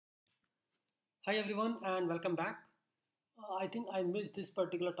Hi everyone and welcome back. I think I missed this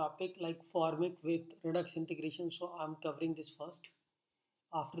particular topic like Formik with Redux integration, so I'm covering this first.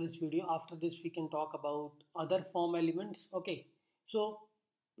 After this video, after this we can talk about other form elements. Okay, so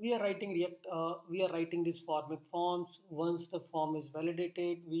we are writing React. We are writing these Formik forms. Once the form is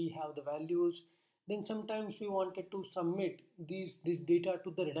validated, we have the values. Then sometimes we wanted to submit this data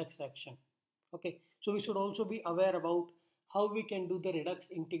to the Redux action. Okay, so we should also be aware about how we can do the Redux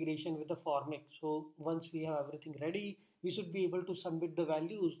integration with the Formik. So once we have everything ready, we should be able to submit the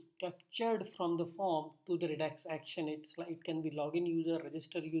values captured from the form to the Redux action. It's like it can be login user,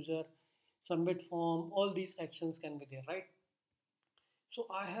 register user, submit form, all these actions can be there, right? So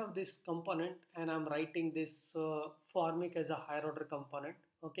I have this component and I'm writing this Formik as a higher order component.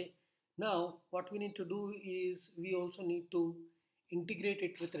 Okay. Now what we need to do is we also need to integrate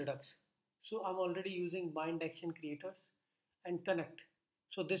it with Redux. So I'm already using bind action creators and connect.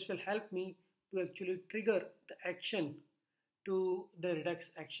 So this will help me to actually trigger the action to the Redux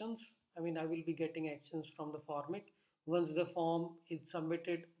actions. I mean, I will be getting actions from the Formik. Once the form is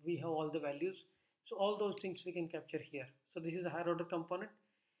submitted, we have all the values. So all those things we can capture here. So this is a higher order component.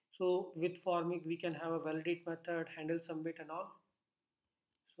 So with Formik, we can have a validate method, handle submit and all.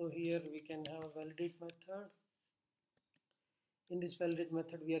 So here we can have a validate method. In this validate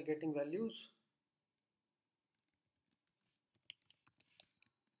method, we are getting values.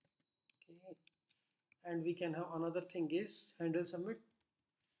 Okay. And we can have another thing is handle submit.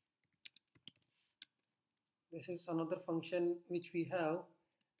 This is another function which we have,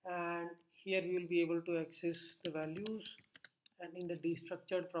 and here we will be able to access the values, and in the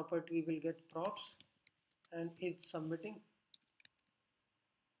destructured property we will get props and it's submitting.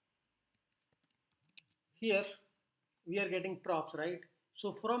 Here we are getting props, right?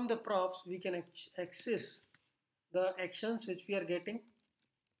 So from the props we can access the actions which we are getting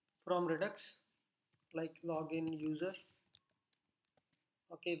from Redux, like login user.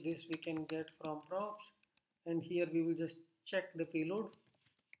 Okay, this we can get from props, and here we will just check the payload.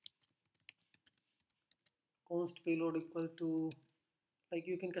 Const payload equal to, like,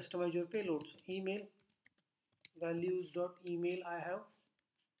 you can customize your payloads. Email values dot email I have.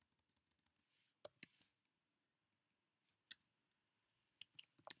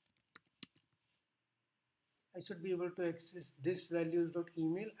 I should be able to access this values dot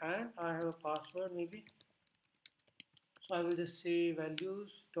email, and I have a password maybe. So I will just say values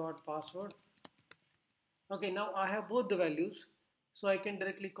dot password. Okay, now I have both the values, so I can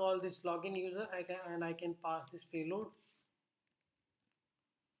directly call this login user. I can pass this payload,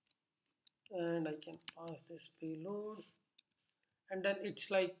 and I can pass this payload, and then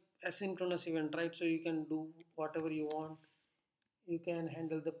it's like asynchronous event, right? So you can do whatever you want. You can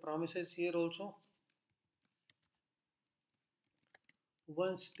handle the promises here also.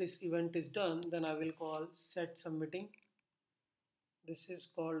 Once this event is done, then I will call set submitting. This is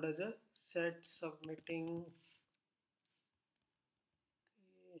called as a set submitting.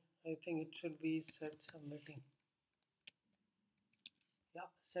 I think it should be set submitting. Yeah,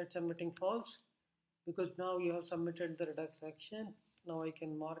 set submitting false, because now you have submitted the Redux action. Now I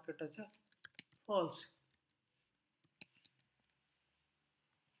can mark it as a false.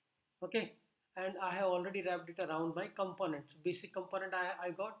 Okay, and I have already wrapped it around my components. Basic component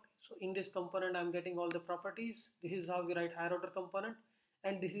I got. So in this component I'm getting all the properties. This is how we write higher order component,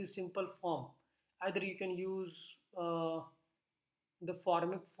 and this is simple form. Either you can use the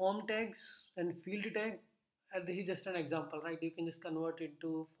Formik form tags and field tag, and this is just an example, right? You can just convert it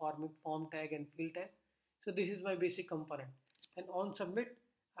to Formik form tag and field tag. So this is my basic component, and on submit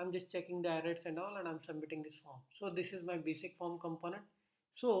I'm just checking the errors and all, and I'm submitting this form. So this is my basic form component.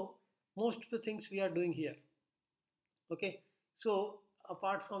 So most of the things we are doing here. Okay, so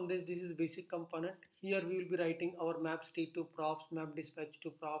apart from this, this is basic component. Here we will be writing our map state to props, map dispatch to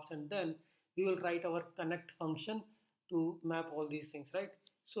props, and then we will write our connect function to map all these things, right?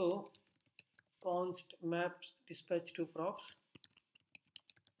 So const maps dispatch to props,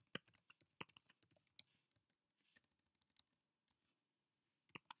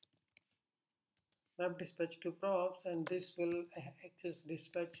 map dispatch to props, and this will access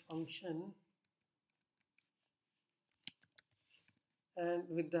dispatch function, and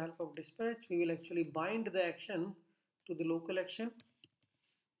with the help of dispatch we will actually bind the action to the local action,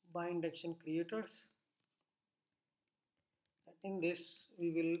 bind action creators. In this we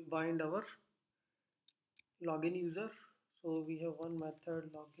will bind our login user. So we have one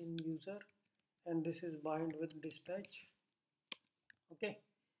method login user, and this is bind with dispatch. Okay,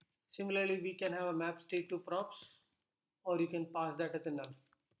 similarly we can have a map state to props, or you can pass that as a null.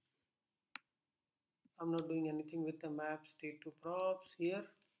 I'm not doing anything with the map state to props here.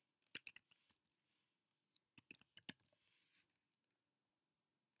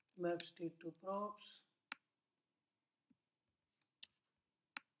 map state to props.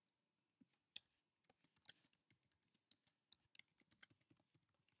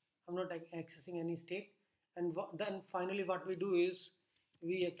 I'm not accessing any state. And then finally what we do is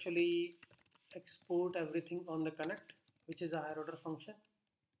we actually export everything on the connect, which is a higher order function.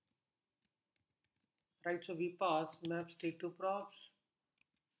 Right, so we pass map state to props,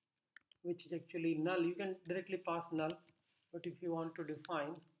 which is actually null. You can directly pass null, but if you want to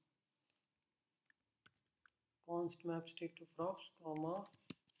define const map state to props, comma,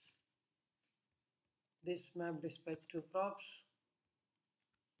 this map dispatch to props,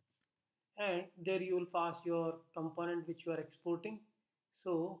 and there you will pass your component which you are exporting.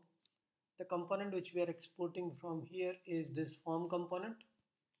 So the component which we are exporting from here is this form component.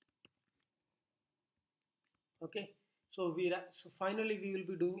 Okay, so finally we will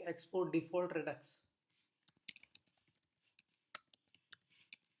be doing export default Redux.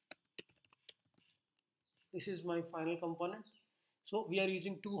 This is my final component. So we are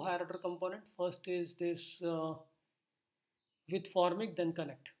using two higher order component. First is this with Formik, then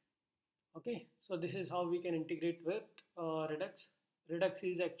connect. Okay, so this is how we can integrate with Redux. Redux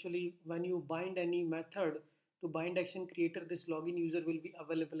is actually when you bind any method to bind action creator, this login user will be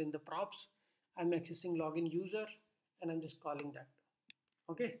available in the props. I'm accessing login user and I'm just calling that.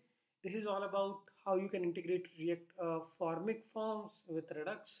 Okay, this is all about how you can integrate React Formik forms with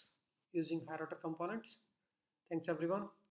Redux using higher order components. Thanks everyone.